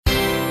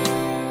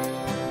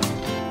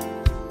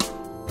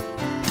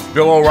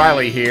Bill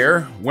O'Reilly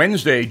here.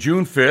 Wednesday,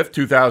 June 5th,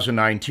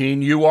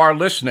 2019. You are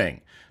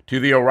listening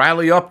to the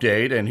O'Reilly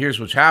Update, and here's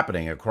what's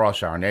happening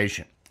across our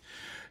nation.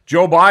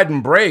 Joe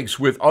Biden breaks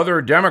with other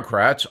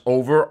Democrats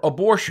over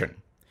abortion.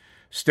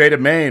 State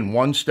of Maine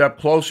one step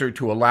closer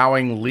to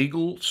allowing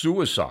legal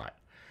suicide.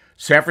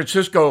 San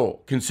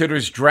Francisco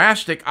considers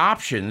drastic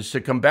options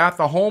to combat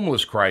the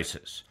homeless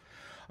crisis.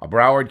 A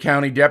Broward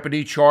County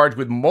Deputy charged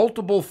with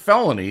multiple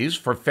felonies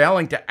for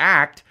failing to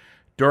act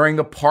during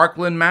the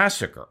Parkland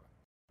massacre.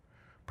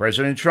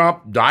 President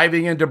Trump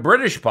diving into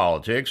British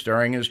politics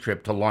during his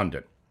trip to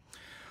London.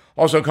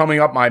 Also coming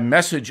up, my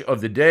message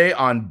of the day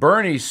on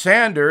Bernie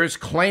Sanders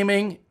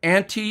claiming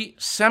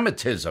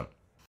anti-Semitism.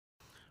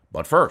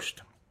 But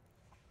first,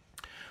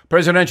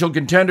 presidential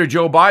contender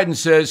Joe Biden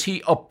says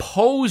he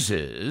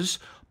opposes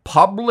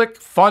public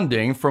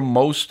funding for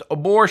most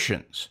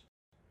abortions.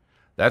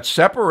 That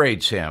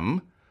separates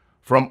him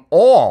from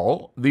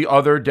all the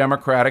other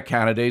Democratic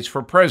candidates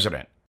for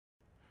president.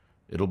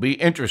 It'll be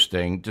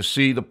interesting to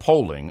see the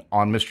polling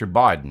on Mr.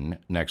 Biden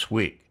next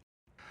week.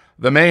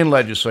 The Maine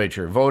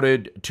legislature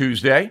voted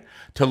Tuesday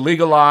to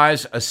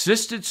legalize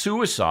assisted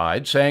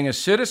suicide, saying a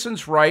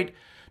citizen's right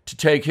to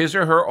take his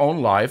or her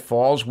own life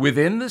falls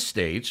within the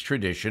state's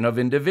tradition of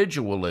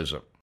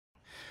individualism.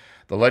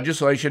 The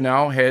legislation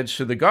now heads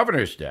to the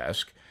governor's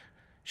desk.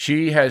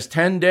 She has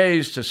 10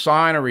 days to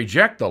sign or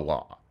reject the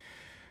law.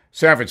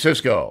 San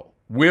Francisco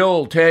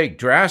will take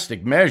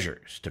drastic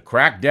measures to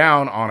crack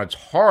down on its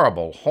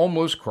horrible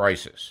homeless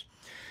crisis.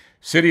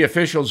 City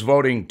officials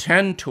voting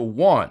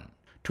 10-1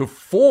 to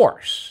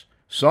force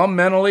some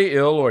mentally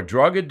ill or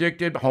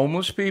drug-addicted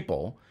homeless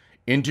people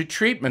into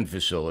treatment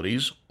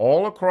facilities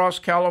all across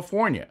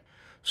California.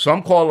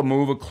 Some call the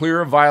move a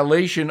clear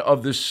violation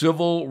of the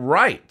civil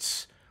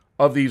rights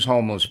of these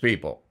homeless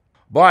people.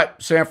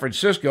 But San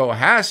Francisco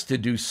has to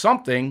do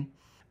something,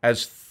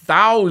 as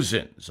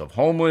thousands of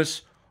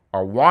homeless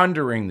are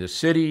wandering the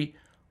city,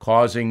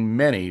 causing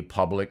many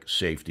public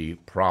safety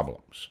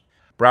problems.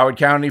 Broward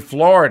County,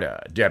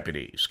 Florida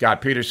Deputy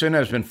Scott Peterson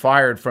has been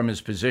fired from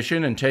his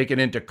position and taken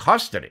into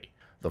custody.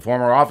 The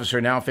former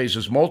officer now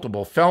faces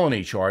multiple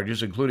felony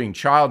charges, including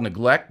child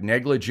neglect,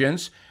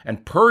 negligence,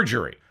 and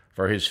perjury,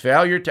 for his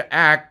failure to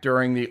act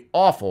during the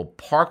awful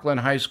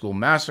Parkland High School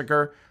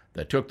massacre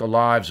that took the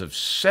lives of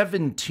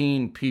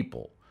 17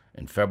 people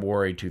in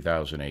February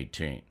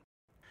 2018.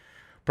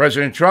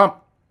 President Trump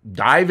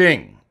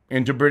diving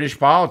into British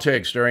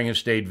politics during his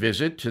state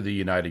visit to the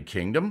United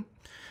Kingdom,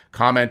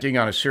 commenting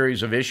on a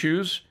series of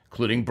issues,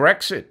 including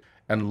Brexit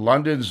and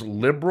London's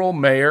Liberal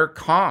Mayor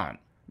Khan.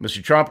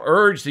 Mr. Trump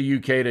urged the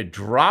UK to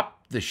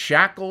drop the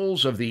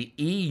shackles of the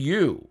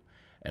EU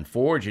and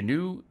forge a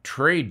new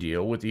trade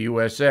deal with the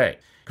USA.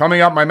 Coming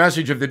up, my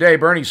message of the day,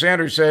 Bernie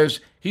Sanders says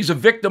he's a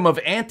victim of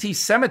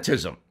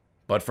anti-Semitism.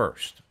 But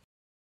first,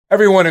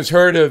 everyone has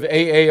heard of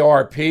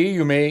AARP.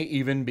 You may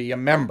even be a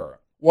member.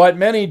 What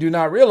many do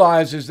not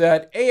realize is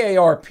that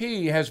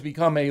AARP has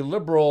become a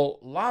liberal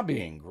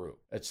lobbying group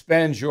that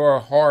spends your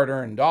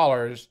hard-earned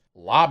dollars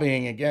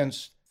lobbying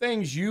against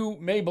things you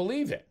may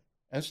believe in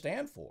and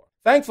stand for.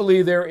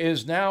 Thankfully, there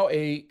is now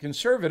a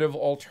conservative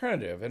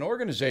alternative, an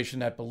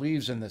organization that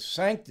believes in the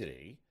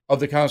sanctity of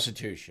the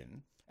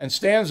Constitution and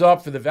stands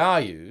up for the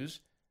values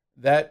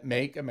that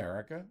make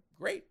America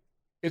great.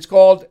 It's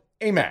called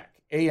AMAC,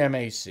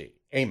 A-M-A-C,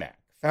 AMAC,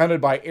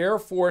 founded by Air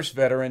Force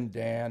veteran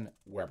Dan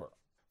Weber.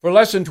 For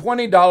less than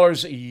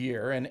 $20 a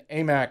year, an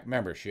AMAC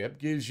membership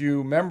gives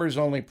you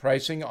members-only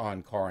pricing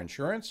on car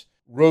insurance,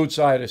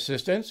 roadside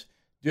assistance,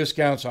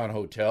 discounts on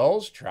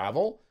hotels,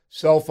 travel,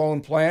 cell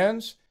phone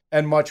plans,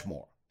 and much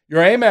more.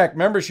 Your AMAC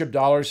membership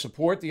dollars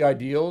support the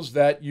ideals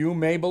that you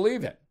may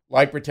believe in,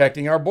 like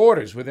protecting our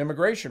borders with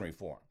immigration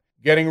reform,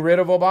 getting rid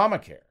of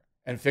Obamacare,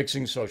 and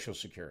fixing Social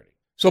Security.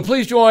 So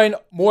please join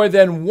more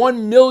than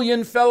 1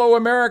 million fellow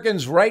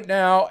Americans right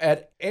now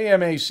at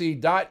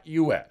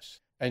amac.us.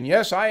 And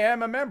yes, I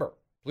am a member.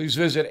 Please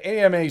visit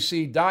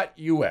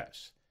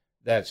amac.us.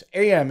 That's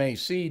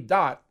amac.us.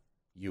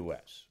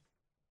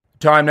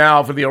 Time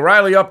now for the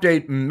O'Reilly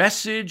Update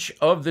message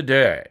of the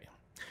day.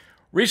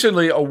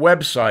 Recently, a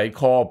website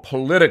called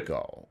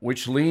Politico,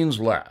 which leans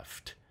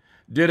left,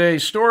 did a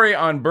story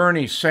on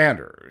Bernie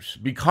Sanders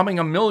becoming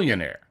a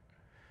millionaire.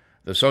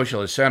 The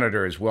socialist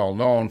senator is well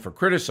known for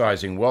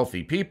criticizing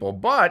wealthy people,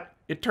 but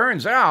it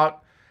turns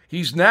out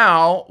he's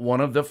now one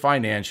of the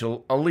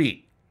financial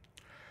elite.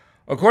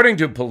 According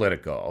to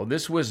Politico,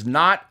 this was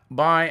not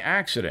by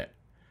accident.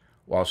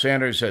 While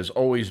Sanders has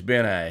always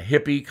been a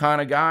hippie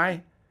kind of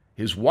guy,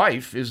 his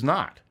wife is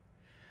not.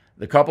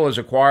 The couple has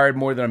acquired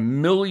more than $1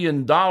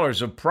 million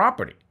of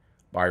property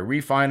by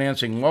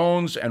refinancing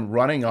loans and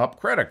running up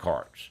credit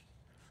cards.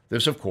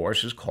 This, of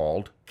course, is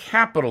called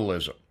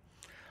capitalism,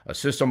 a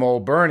system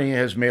old Bernie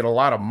has made a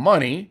lot of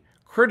money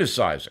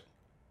criticizing.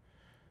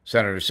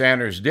 Senator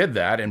Sanders did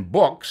that in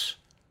books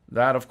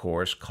that, of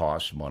course,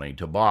 cost money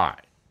to buy.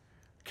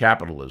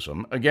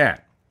 Capitalism again.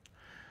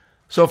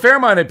 So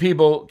fair-minded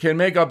people can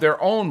make up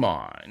their own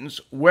minds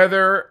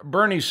whether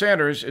Bernie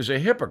Sanders is a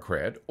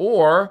hypocrite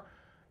or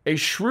a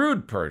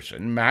shrewd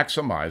person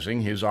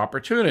maximizing his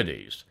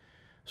opportunities,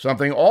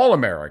 something all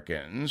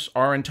Americans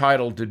are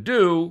entitled to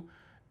do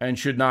and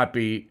should not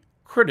be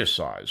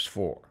criticized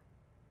for.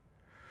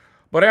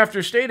 But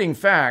after stating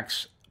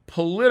facts,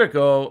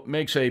 Politico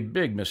makes a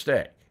big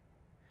mistake.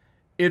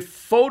 It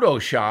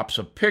photoshops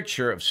a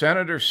picture of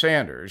Senator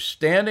Sanders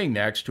standing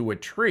next to a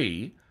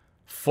tree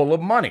full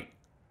of money.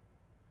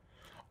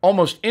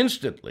 Almost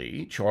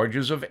instantly,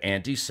 charges of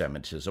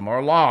anti-Semitism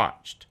are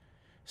lodged.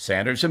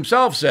 Sanders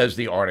himself says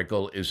the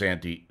article is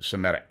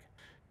anti-Semitic.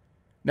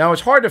 Now,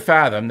 it's hard to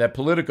fathom that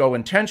Politico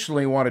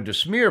intentionally wanted to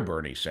smear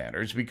Bernie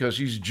Sanders because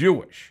he's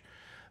Jewish.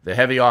 The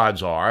heavy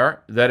odds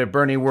are that if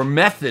Bernie were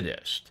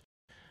Methodist,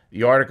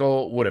 the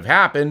article would have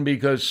happened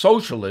because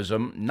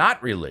socialism,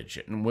 not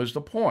religion, was the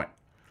point.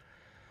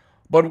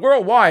 But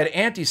worldwide,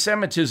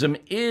 anti-Semitism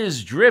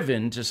is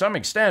driven to some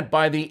extent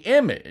by the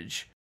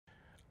image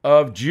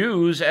of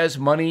Jews as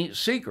money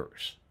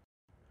seekers.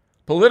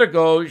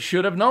 Politico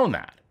should have known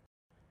that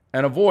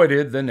and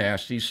avoided the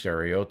nasty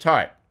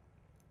stereotype.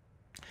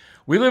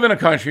 We live in a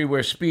country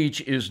where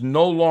speech is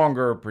no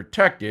longer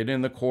protected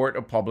in the court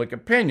of public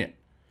opinion.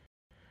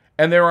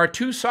 And there are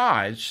two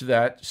sides to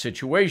that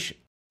situation.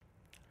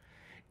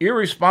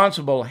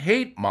 Irresponsible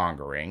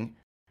hate-mongering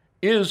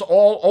is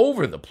all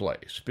over the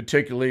place,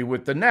 particularly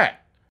with the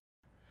net.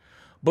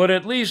 But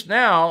at least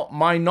now,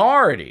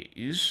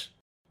 minorities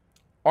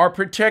are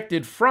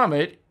protected from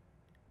it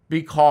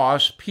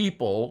because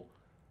people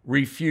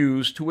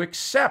refuse to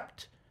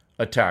accept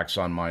attacks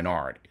on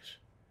minorities.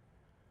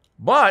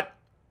 But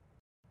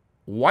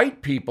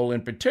white people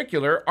in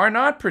particular are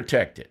not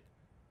protected.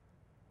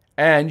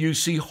 And you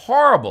see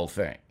horrible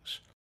things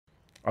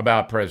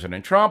about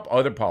President Trump,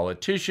 other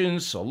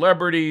politicians,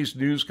 celebrities,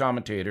 news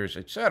commentators,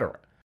 etc.,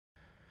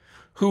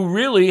 who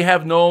really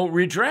have no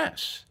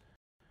redress.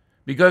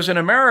 Because in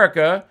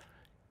America,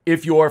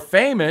 if you're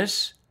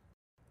famous,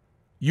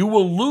 you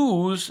will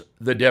lose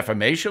the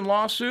defamation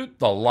lawsuit,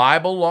 the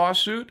libel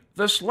lawsuit,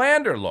 the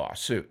slander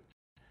lawsuit.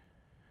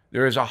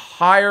 There is a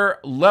higher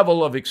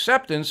level of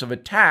acceptance of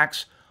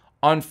attacks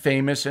on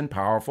famous and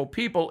powerful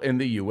people in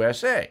the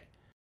USA.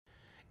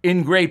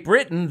 In Great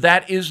Britain,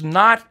 that is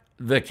not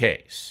the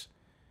case.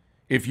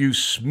 If you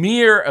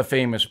smear a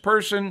famous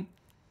person,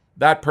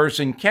 that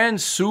person can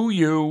sue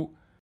you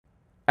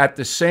at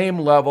the same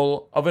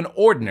level of an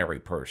ordinary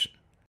person.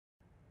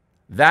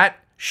 That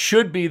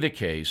should be the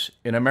case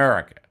in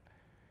America.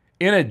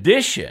 In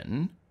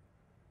addition,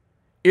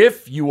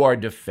 if you are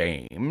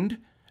defamed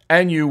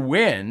and you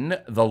win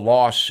the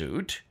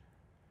lawsuit,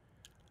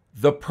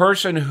 the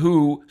person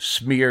who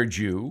smeared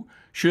you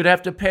should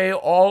have to pay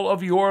all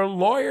of your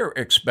lawyer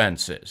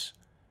expenses,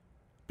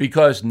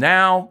 because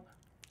now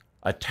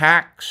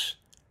attacks,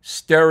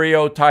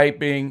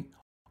 stereotyping,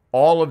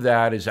 all of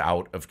that is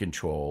out of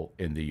control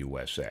in the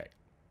USA.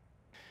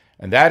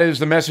 And that is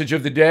the message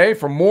of the day.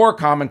 For more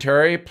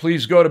commentary,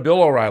 please go to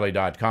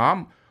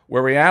BillO'Reilly.com,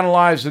 where we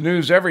analyze the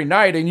news every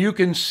night, and you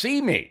can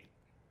see me.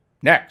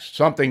 Next,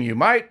 something you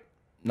might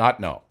not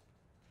know.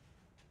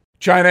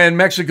 China and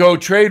Mexico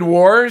trade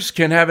wars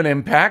can have an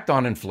impact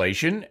on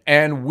inflation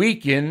and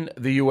weaken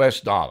the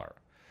U.S. dollar.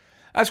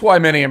 That's why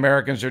many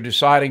Americans are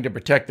deciding to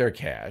protect their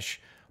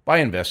cash by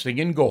investing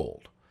in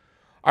gold.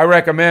 I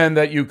recommend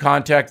that you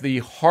contact the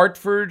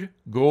Hartford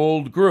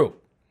Gold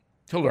Group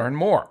to learn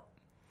more.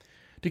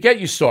 To get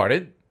you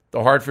started,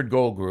 the Hartford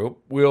Gold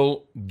Group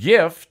will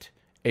gift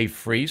a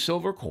free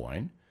silver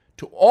coin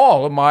to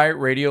all of my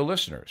radio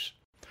listeners.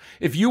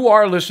 If you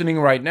are listening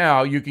right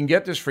now, you can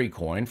get this free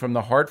coin from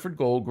the Hartford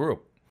Gold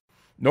Group.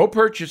 No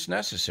purchase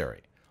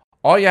necessary.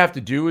 All you have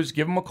to do is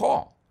give them a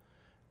call.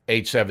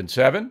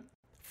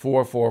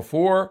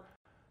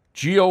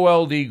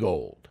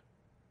 877-444-GOLD.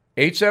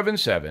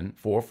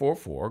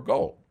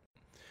 877-444-GOLD.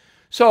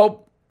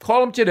 So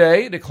call them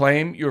today to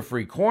claim your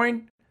free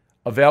coin,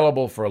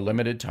 available for a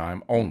limited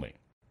time only.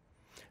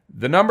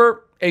 The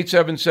number,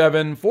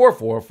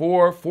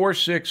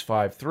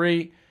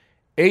 877-444-4653,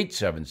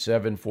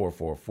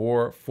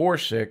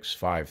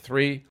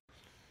 877-444-4653.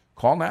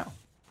 Call now.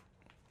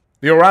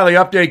 The O'Reilly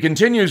Update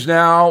continues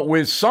now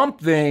with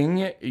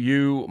something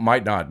you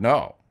might not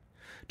know.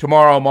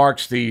 Tomorrow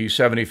marks the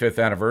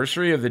 75th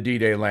anniversary of the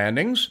D-Day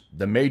landings,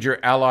 the major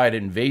Allied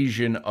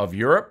invasion of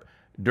Europe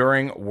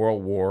during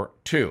World War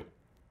II.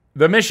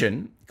 The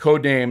mission,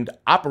 codenamed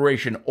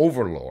Operation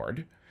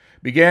Overlord,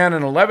 began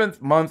an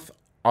 11th-month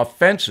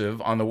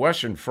offensive on the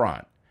Western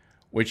Front,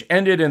 which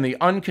ended in the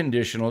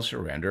unconditional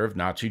surrender of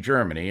Nazi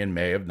Germany in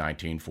May of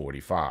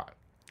 1945.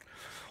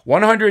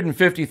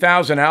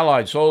 150,000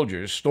 Allied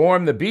soldiers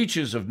stormed the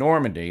beaches of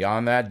Normandy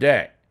on that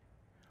day.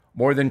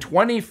 More than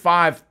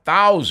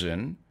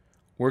 25,000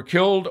 were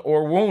killed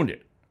or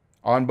wounded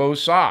on both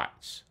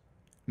sides.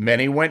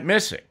 Many went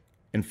missing.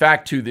 In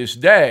fact, to this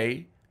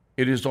day,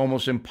 it is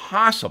almost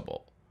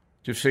impossible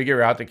to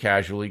figure out the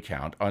casualty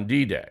count on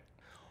D-Day.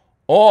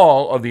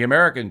 All of the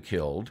Americans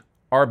killed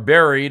are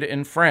buried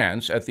in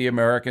France at the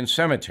American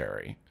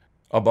Cemetery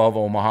above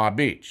Omaha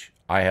Beach.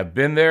 I have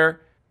been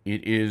there.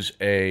 It is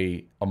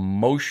an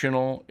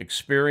emotional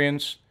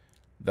experience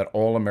that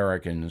all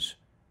Americans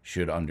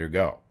should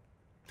undergo.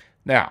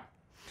 Now,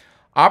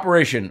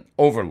 Operation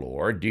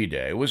Overlord,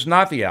 D-Day, was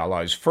not the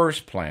Allies'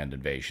 first planned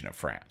invasion of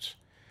France.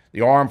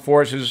 The armed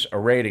forces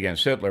arrayed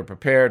against Hitler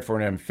prepared for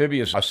an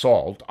amphibious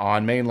assault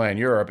on mainland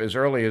Europe as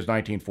early as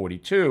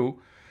 1942,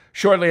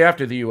 shortly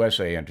after the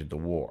USA entered the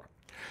war.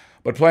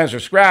 But plans were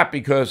scrapped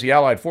because the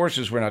Allied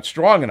forces were not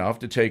strong enough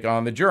to take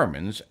on the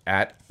Germans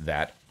at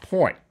that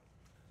point.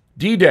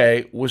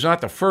 D-Day was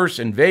not the first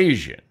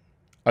invasion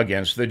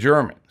against the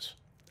Germans.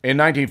 In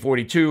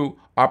 1942,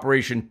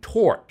 Operation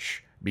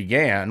Torch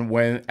began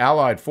when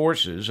Allied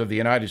forces of the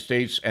United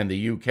States and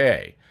the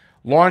UK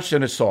launched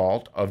an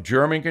assault of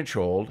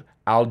German-controlled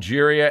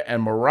Algeria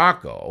and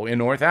Morocco in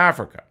North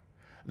Africa.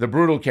 The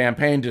brutal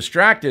campaign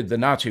distracted the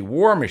Nazi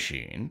war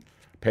machine,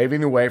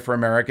 paving the way for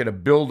America to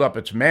build up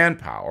its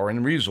manpower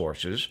and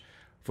resources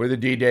for the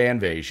D-Day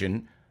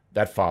invasion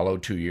that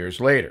followed 2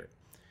 years later.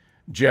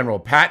 General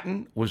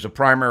Patton was the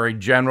primary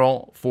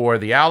general for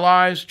the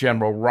Allies,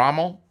 General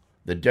Rommel,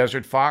 the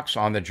Desert Fox,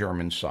 on the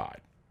German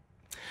side.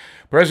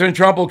 President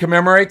Trump will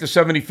commemorate the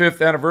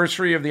 75th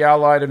anniversary of the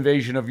Allied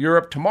invasion of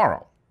Europe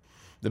tomorrow.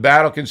 The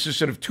battle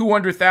consisted of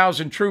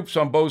 200,000 troops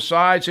on both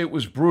sides. It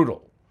was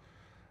brutal.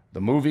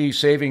 The movie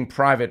Saving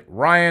Private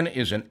Ryan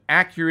is an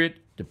accurate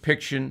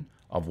depiction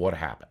of what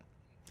happened.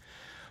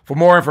 For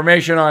more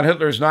information on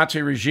Hitler's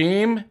Nazi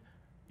regime,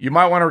 you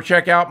might want to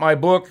check out my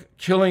book,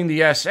 Killing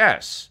the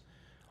SS.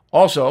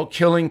 Also,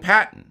 Killing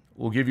Patton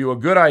will give you a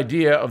good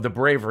idea of the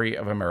bravery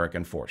of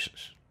American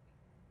forces.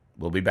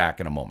 We'll be back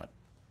in a moment.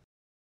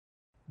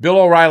 Bill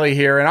O'Reilly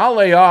here, and I'll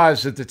lay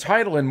odds that the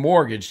title and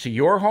mortgage to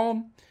your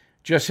home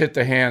just hit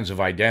the hands of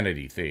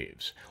identity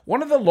thieves.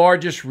 One of the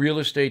largest real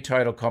estate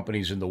title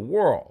companies in the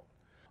world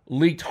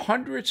leaked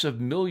hundreds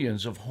of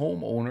millions of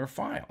homeowner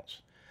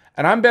files.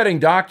 And I'm betting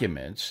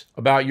documents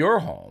about your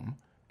home,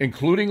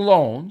 including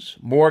loans,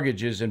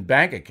 mortgages, and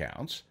bank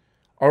accounts,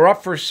 are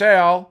up for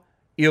sale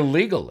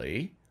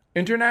illegally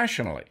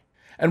internationally.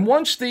 And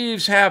once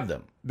thieves have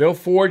them, they'll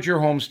forge your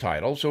home's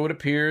title so it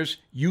appears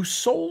you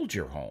sold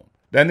your home.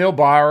 Then they'll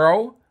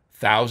borrow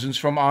thousands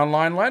from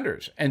online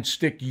lenders and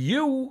stick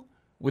you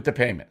with the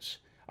payments.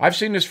 I've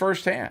seen this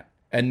firsthand,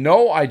 and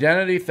no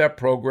identity theft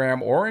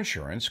program or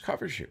insurance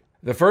covers you.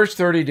 The first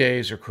 30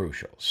 days are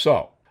crucial.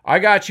 So I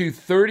got you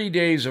 30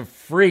 days of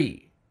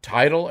free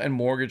title and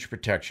mortgage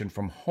protection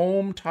from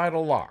Home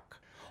Title Lock.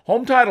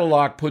 Home Title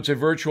Lock puts a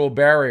virtual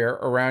barrier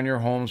around your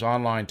home's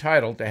online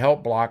title to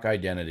help block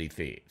identity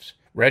thieves.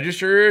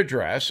 Register your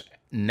address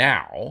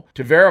now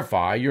to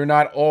verify you're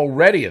not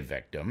already a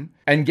victim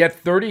and get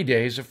 30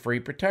 days of free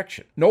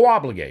protection. No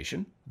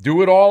obligation.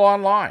 Do it all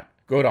online.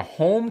 Go to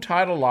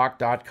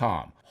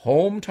HomeTitleLock.com.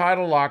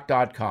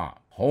 HomeTitleLock.com.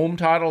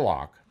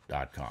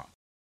 HomeTitleLock.com.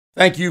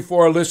 Thank you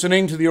for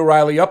listening to the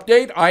O'Reilly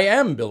Update. I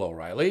am Bill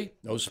O'Reilly.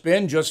 No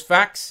spin, just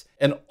facts,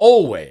 and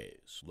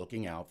always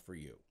looking out for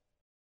you.